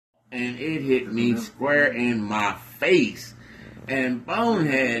and it hit me square in my face. And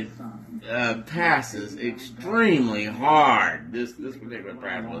Bonehead passes extremely hard. This particular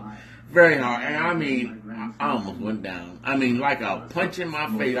pass was very hard, and I mean, I almost went down. I mean, like a punch in my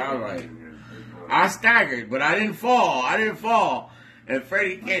face. I was like, I staggered, but I didn't fall. And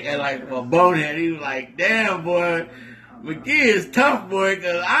Freddie kicked and like Bonehead. He was like, "Damn, boy, McGee is tough, boy,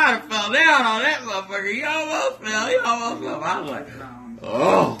 because I fell down on that motherfucker. He almost fell. I was like,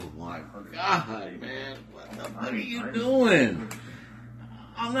 oh my God, man, what the fuck are you doing?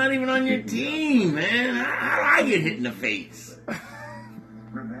 I'm not even on your team, man. How do I get hit in the face?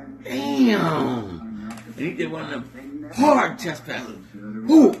 Damn." And he did one of them hard chest passes.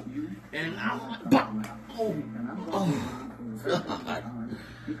 Ooh. And I'm like, oh, God.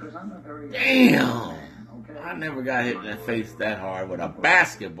 Damn. I never got hit in the face that hard with a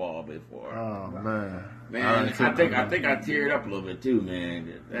basketball before. Oh, man. Man, I think I teared up a little bit too,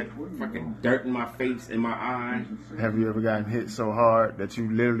 man. That fucking dirt in my face, in my eye. Have you ever gotten hit so hard that you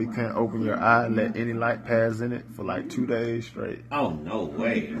literally can't open your eye and let any light pass in it for like 2 days straight? Oh, no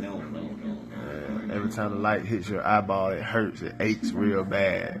way. No. Every time the light hits your eyeball, it hurts. It aches real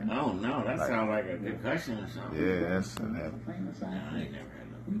bad. Oh, no. That sounds like a concussion or something. Yeah, that's what happened. No, I ain't never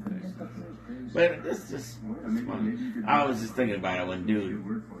had no concussions. But it's funny. I was just thinking about it when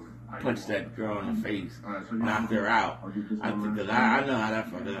dude punched that girl in the face, knocked her out. I know how that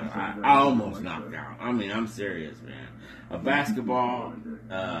fucking. I almost knocked out. I mean, I'm serious, man. A basketball,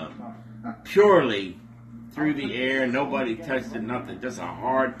 purely through the air, nobody touched it, nothing. Just a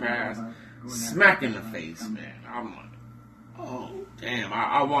hard pass, smack in the face, man. I'm like, oh damn!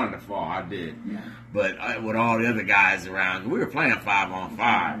 I wanted to fall, I did, but with all the other guys around, we were playing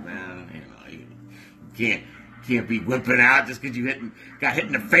 5-on-5, man. You can't be whipping out just because you got hit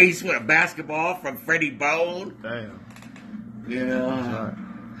in the face with a basketball from Freddie Bone. Damn. Yeah. Right.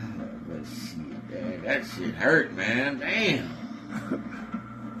 But shit, man, that shit hurt, man. Damn.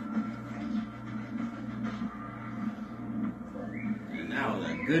 And that was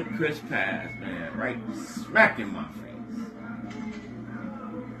a good crisp pass, man. Right smack in my face.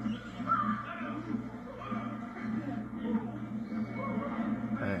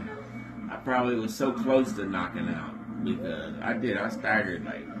 Probably was so close to knocking out because I staggered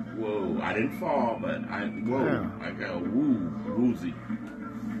like, whoa. I didn't fall, but I got a woozy.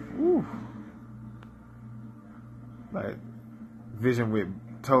 Woo. Like vision went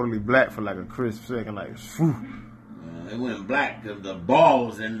totally black for like a crisp second, like whew. It went black because the ball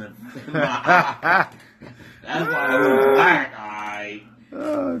was in my eye. That's why it went black. Alright.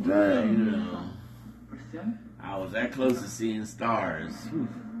 Oh damn. You know, I was that close to seeing stars. Whew.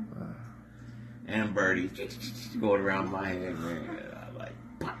 And birdies going around my head, man. I'm like,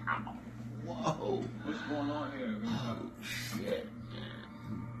 pow. Whoa. What's going on here? Oh, shit,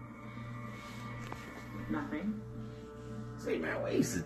 man. Nothing. Say, man, what you